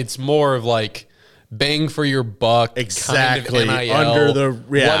 but it's more of like bang for your buck, exactly, kind of NIL,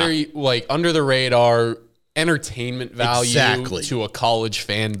 what are you, like under the radar entertainment value to a college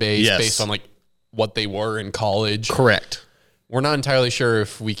fan base based on like what they were in college. Correct. We're not entirely sure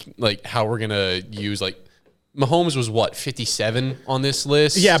if we like how we're gonna use like Mahomes was what 57 on this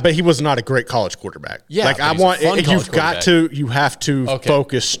list. Yeah, but he was not a great college quarterback. Yeah, like you have to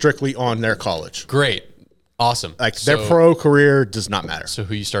focus strictly on their college. Great, awesome. Like their pro career does not matter. So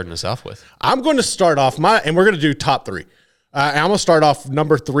who are you starting us off with? I'm going to start off and we're going to do top 3. And I'm going to start off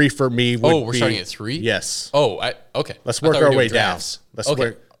number 3 for me. We're starting at 3? Yes. Okay. Let's work our way down.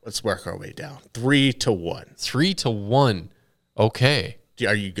 Let's work our way down. 3 to 1. 3 to 1. Okay.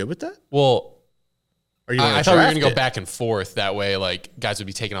 Are you good with that? Well, I thought we were going to go back and forth. That way, like guys would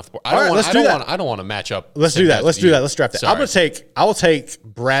be taken off the board. I don't want to match up. Let's do that. Let's draft that. I will take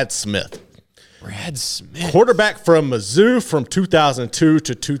Brad Smith. Brad Smith, quarterback from Mizzou from 2002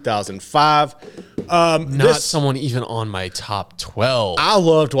 to 2005. Not someone even on my top 12. I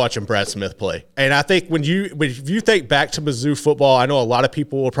loved watching Brad Smith play, and I think if you think back to Mizzou football, I know a lot of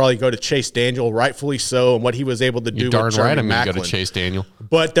people will probably go to Chase Daniel, rightfully so, and what he was able to do. You're darn with right, I'm going to go to Chase Daniel,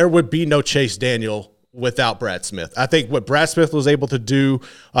 but there would be no Chase Daniel without Brad Smith. I think what Brad Smith was able to do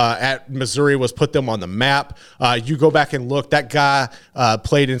at Missouri was put them on the map. You go back and look, that guy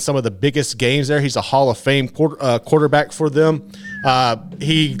played in some of the biggest games there. He's a Hall of Fame quarterback for them.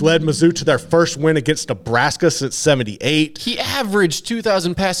 He led Mizzou to their first win against Nebraska since '78. He averaged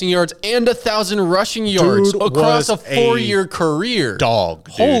 2,000 passing yards and 1,000 rushing yards across a 4-year career. Dog.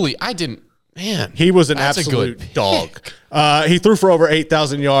 Dude. Holy, man. He was an absolute dog. He threw for over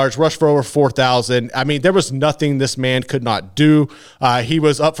 8,000 yards, rushed for over 4,000. I mean, there was nothing this man could not do. He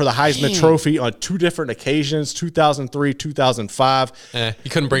was up for the Heisman Trophy on 2 different occasions, 2003, 2005. He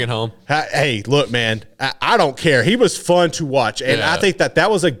couldn't bring it home. Hey, look, man, I don't care. He was fun to watch. And I think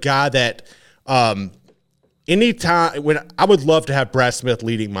that was a guy that anytime when I would love to have Brad Smith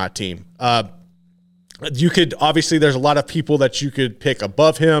leading my team. You could obviously there's a lot of people that you could pick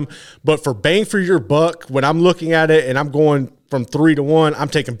above him, but for bang for your buck, when I'm looking at it and I'm going from 3 to 1, I'm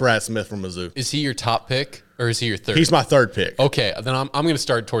taking Brad Smith from Mizzou. Is he your top pick or is he your third? He's my third pick. Okay, then I'm going to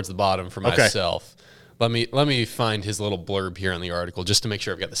start towards the bottom for myself. Let me find his little blurb here on the article just to make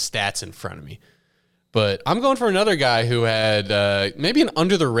sure I've got the stats in front of me. But I'm going for another guy who had maybe an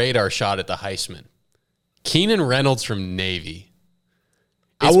under the radar shot at the Heisman. Keenan Reynolds from Navy.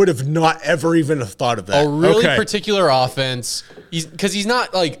 I would have not ever even have thought of that. A really particular offense. Because he's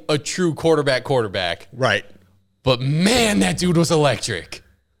not like a true quarterback. Right. But man, that dude was electric.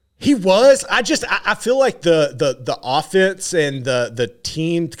 He was. I feel like the offense and the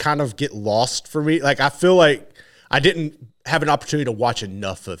team kind of get lost for me. Like I feel like I didn't have an opportunity to watch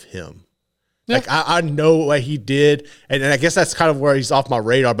enough of him. Yeah. Like I know what he did, and I guess that's kind of where he's off my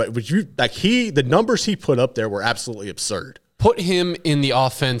radar. But the numbers he put up there were absolutely absurd. Put him in the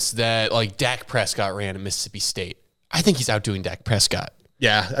offense that like Dak Prescott ran at Mississippi State. I think he's outdoing Dak Prescott.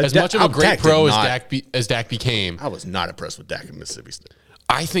 Yeah, as much of a great pro as Dak became. I was not impressed with Dak in Mississippi State.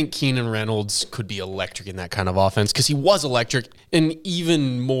 I think Keenan Reynolds could be electric in that kind of offense because he was electric in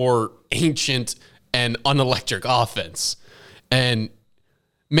even more ancient and unelectric offense. And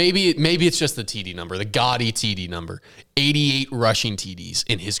maybe it's just the TD number, the gaudy TD number. 88 rushing TDs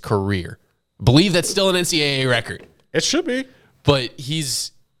in his career. I believe that's still an NCAA record. It should be. But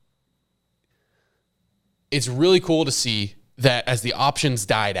it's really cool to see that as the options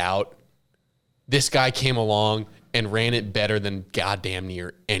died out, this guy came along and ran it better than goddamn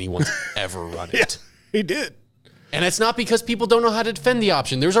near anyone's ever run it. Yeah, he did. And it's not because people don't know how to defend the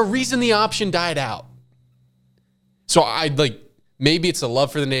option. There's a reason the option died out. So maybe it's a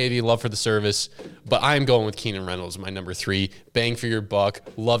love for the Navy, love for the service, but I'm going with Keenan Reynolds, my number 3. Bang for your buck.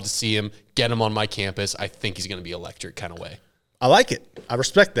 Love to see him. Get him on my campus. I think he's going to be electric kind of way. I like it. I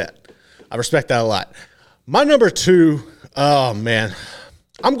respect that. I respect that a lot. My number 2, oh, man.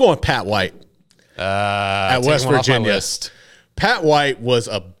 I'm going Pat White at West Virginia. Pat White was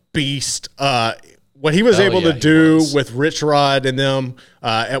a beast. What he was able to do with Rich Rod and them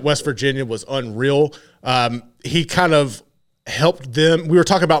at West Virginia was unreal. He kind of helped them. We were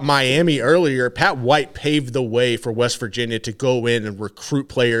talking about Miami earlier. Pat White paved the way for West Virginia to go in and recruit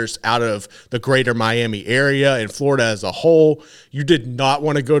players out of the greater Miami area and Florida as a whole. You did not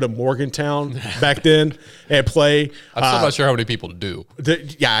want to go to Morgantown back then and play. I'm still not sure how many people do.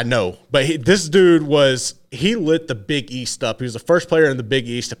 Yeah, I know. But this dude he lit the Big East up. He was the first player in the Big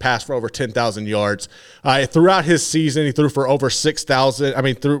East to pass for over 10,000 yards. Throughout his season, he threw for over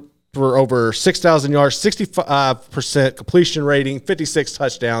 6,000. For over 6,000 yards, 65% completion rating, 56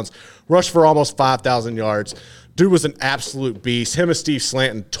 touchdowns, rushed for almost 5,000 yards. Dude was an absolute beast. Him and Steve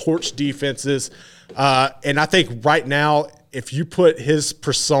Slanton torched defenses. And I think right now, if you put his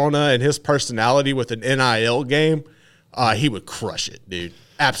persona and his personality with an NIL game, he would crush it, dude.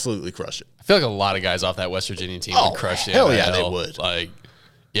 Absolutely crush it. I feel like a lot of guys off that West Virginia team would crush it. Hell yeah, they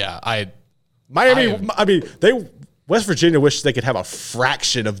would. West Virginia wishes they could have a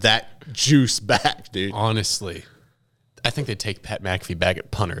fraction of that juice back, dude. Honestly, I think they'd take Pat McAfee back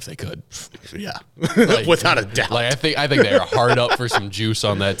at punter if they could. Yeah, without a doubt. I think they're hard up for some juice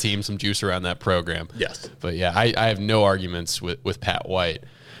on that team, some juice around that program. Yes, but yeah, I have no arguments with Pat White.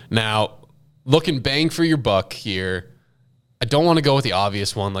 Now, looking bang for your buck here, I don't want to go with the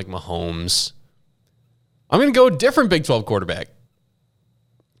obvious one like Mahomes. I'm going to go a different Big 12 quarterback,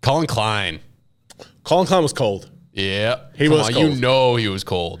 Colin Klein. Colin Klein was cold. Yeah. He was cold. You know he was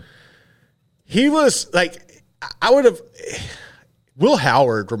cold. He was Will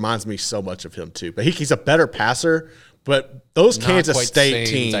Howard reminds me so much of him too, but he's a better passer. But those Kansas State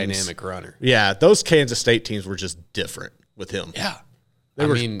teams, dynamic runner. Yeah, those Kansas State teams were just different with him. Yeah. They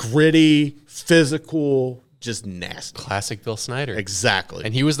were gritty, physical, just nasty. Classic Bill Snyder. Exactly.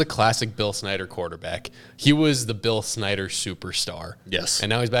 And he was the classic Bill Snyder quarterback. He was the Bill Snyder superstar. Yes. And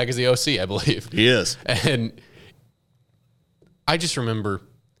now he's back as the OC, I believe. He is. And I just remember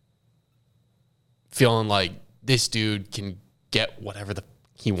feeling like this dude can get whatever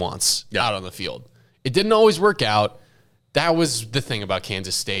he wants out on the field. It didn't always work out, that was the thing about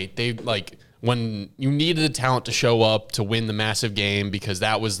Kansas State. They when you needed the talent to show up to win the massive game because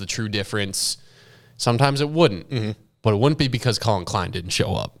that was the true difference. Sometimes it wouldn't, but it wouldn't be because Colin Klein didn't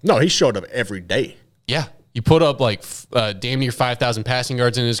show up. No, he showed up every day. Yeah. He put up damn near 5,000 passing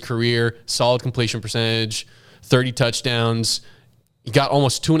yards in his career, solid completion percentage, 30 touchdowns. He got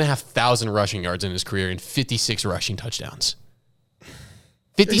almost 2,500 rushing yards in his career and 56 rushing touchdowns.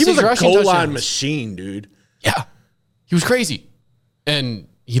 56 he was a rushing goal line touchdowns. machine, dude. Yeah. He was crazy. And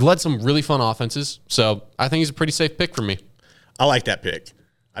he led some really fun offenses. So I think he's a pretty safe pick for me. I like that pick.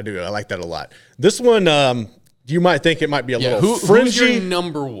 I do. I like that a lot. This one, you might think it might be a little fringy. Who's your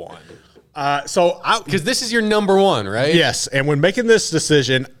number one? Because this is your number one, right? Yes. And when making this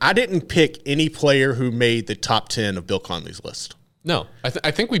decision, I didn't pick any player who made the top 10 of Bill Conley's list. No.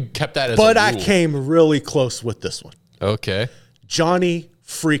 I think we kept that as But a I rule. came really close with this one. Okay. Johnny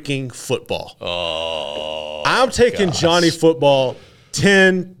freaking Football. Oh, I'm taking Johnny Football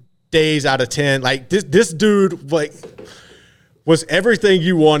 10 days out of 10. Like this dude, was everything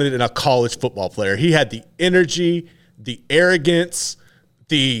you wanted in a college football player. He had the energy, the arrogance,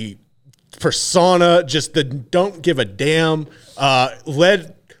 the persona, just the don't give a damn.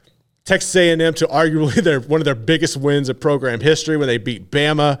 Led Texas A&M to arguably one of their biggest wins in program history when they beat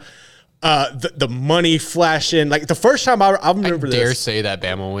Bama. The money flashing, like the first time I remember this. I dare say that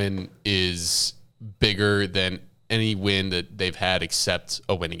Bama win is bigger than any win that they've had except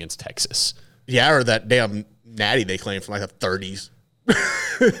a win against Texas. Yeah, or that damn natty they claim from the 30s.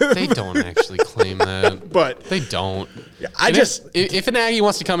 They don't actually claim that, but they don't. Yeah, if an Aggie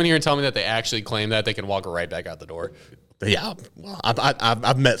wants to come in here and tell me that they actually claim that, they can walk right back out the door. Yeah, well,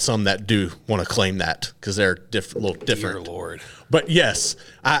 I've met some that do want to claim that because they're a little different. Dear Lord. But yes,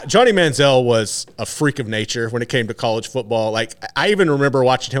 Johnny Manziel was a freak of nature when it came to college football. Like I even remember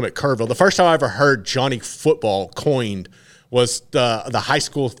watching him at Kerrville. The first time I ever heard Johnny Football coined was the high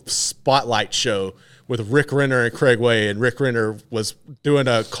school spotlight show with Rick Renner and Craig Way, and Rick Renner was doing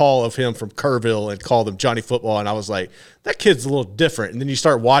a call of him from Kerrville and called him Johnny Football, and I was like, that kid's a little different. And then you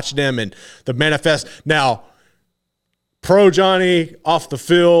start watching him and the manifest. Now, pro Johnny, off the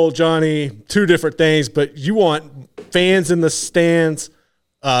field Johnny, two different things, but you want fans in the stands,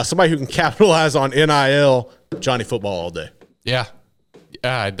 somebody who can capitalize on NIL, Johnny Football all day. Yeah.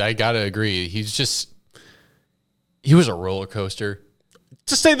 I got to agree. He was a roller coaster.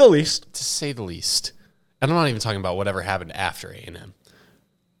 To say the least. To say the least. And I'm not even talking about whatever happened after A&M.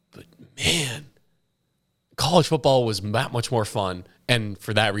 But, man, college football was that much more fun, and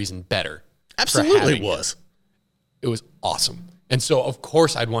for that reason, better. Absolutely was. It was awesome. And so, of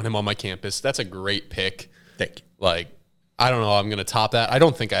course, I'd want him on my campus. That's a great pick. Thank you. Like, I don't know how I'm going to top that. I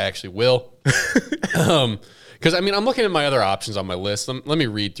don't think I actually will. Because, I'm looking at my other options on my list. Let me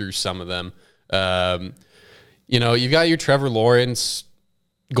read through some of them. You've got your Trevor Lawrence,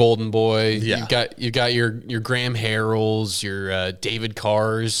 Golden Boy. Yeah. You've got your Graham Harrells, your David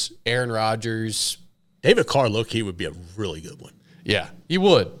Carrs, Aaron Rodgers. David Carr, low-key, would be a really good one. Yeah, he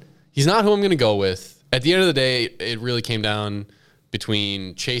would. He's not who I'm going to go with. At the end of the day, it really came down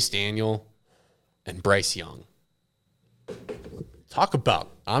between Chase Daniel and Bryce Young. Talk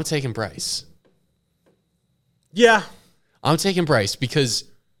about. I'm taking Bryce. Yeah. I'm taking Bryce because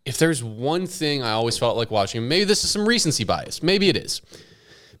if there's one thing I always felt like watching, maybe this is some recency bias. Maybe it is.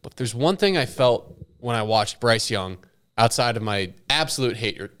 But if there's one thing I felt when I watched Bryce Young, outside of my absolute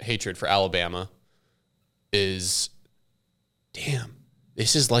hatred for Alabama, is, damn,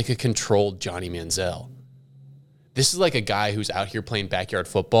 this is like a controlled Johnny Manziel. This is like a guy who's out here playing backyard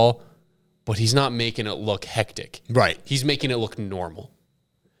football, but he's not making it look hectic. Right. He's making it look normal.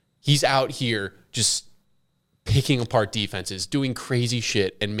 He's out here just picking apart defenses, doing crazy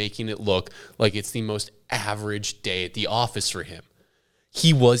shit, and making it look like it's the most average day at the office for him.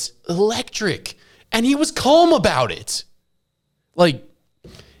 He was electric, and he was calm about it. Like,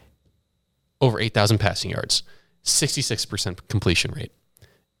 over 8,000 passing yards, 66% completion rate,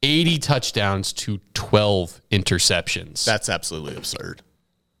 80 touchdowns to 12 interceptions. That's absolutely absurd.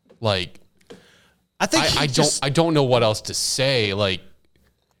 Like, I think I don't know what else to say. Like,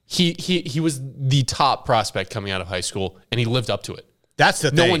 he was the top prospect coming out of high school, and he lived up to it. That's the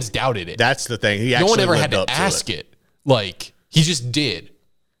thing. No one's doubted it. That's the thing. No one ever had to ask it. Like, he just did.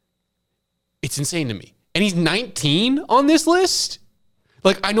 It's insane to me. And he's 19 on this list.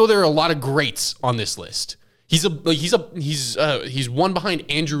 Like, I know there are a lot of greats on this list. He's one behind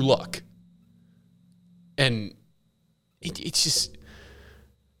Andrew Luck. And it's just,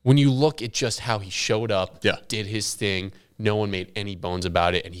 when you look at just how he showed up, did his thing, no one made any bones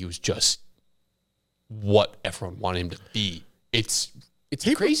about it, and he was just what everyone wanted him to be. It's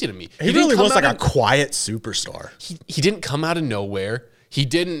it's crazy to me. He really was like a quiet superstar. He didn't come out of nowhere. He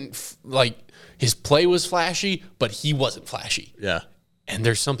didn't his play was flashy, but he wasn't flashy. Yeah. And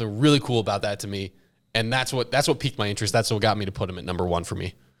there's something really cool about that to me. And that's what piqued my interest. That's what got me to put him at number 1 for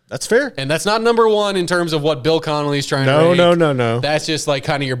me. That's fair. And that's not number 1 in terms of what Bill Connolly's trying to rank. No. That's just like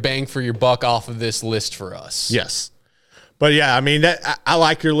kind of your bang for your buck off of this list for us. Yes. But yeah, I mean, I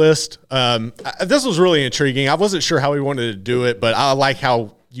like your list. This was really intriguing. I wasn't sure how we wanted to do it, but I like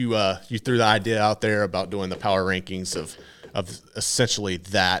how you threw the idea out there about doing the power rankings of essentially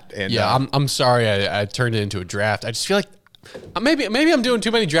that. And yeah, I'm sorry I turned it into a draft. I just feel like maybe I'm doing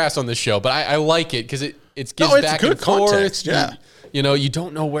too many drafts on this show, but I like it because it gives back good and forth. Context, yeah. You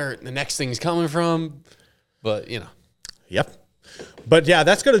don't know where the next thing's coming from, but Yep. But yeah,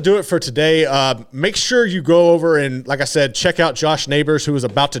 that's going to do it for today. Make sure you go over and, like I said, check out Josh Neighbors, who is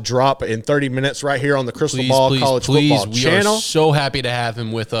about to drop in 30 minutes right here on the Crystal Ball College Football channel. We are so happy to have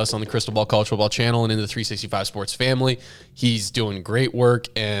him with us on the Crystal Ball College Football channel and in the 365 Sports family. He's doing great work,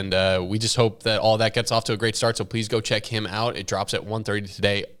 and we just hope that all that gets off to a great start. So please go check him out. It drops at 1:30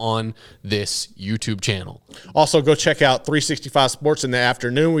 today on this YouTube channel. Also, go check out 365 Sports in the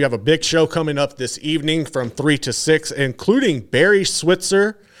afternoon. We have a big show coming up this evening from 3 to 6, including Barry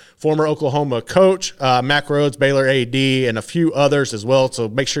Switzer, former Oklahoma coach, Mac Rhodes, Baylor AD, and a few others as well. So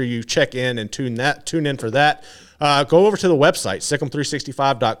make sure you check in and tune in for that. Go over to the website,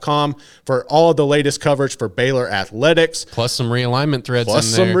 sikkim365.com, for all of the latest coverage for Baylor athletics. Plus some realignment threads in there.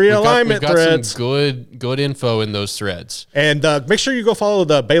 Some realignment threads. Some good info in those threads. And make sure you go follow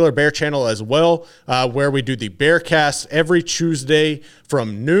the Baylor Bear channel as well, where we do the Bearcast every Tuesday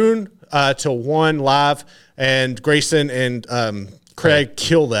from noon till 1 live. And Grayson and Craig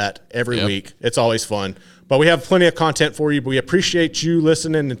kill that every week. It's always fun. But we have plenty of content for you. But we appreciate you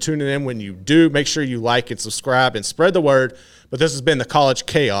listening and tuning in when you do. Make sure you like and subscribe and spread the word. But this has been the College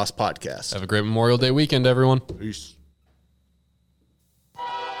Chaos Podcast. Have a great Memorial Day weekend, everyone. Peace.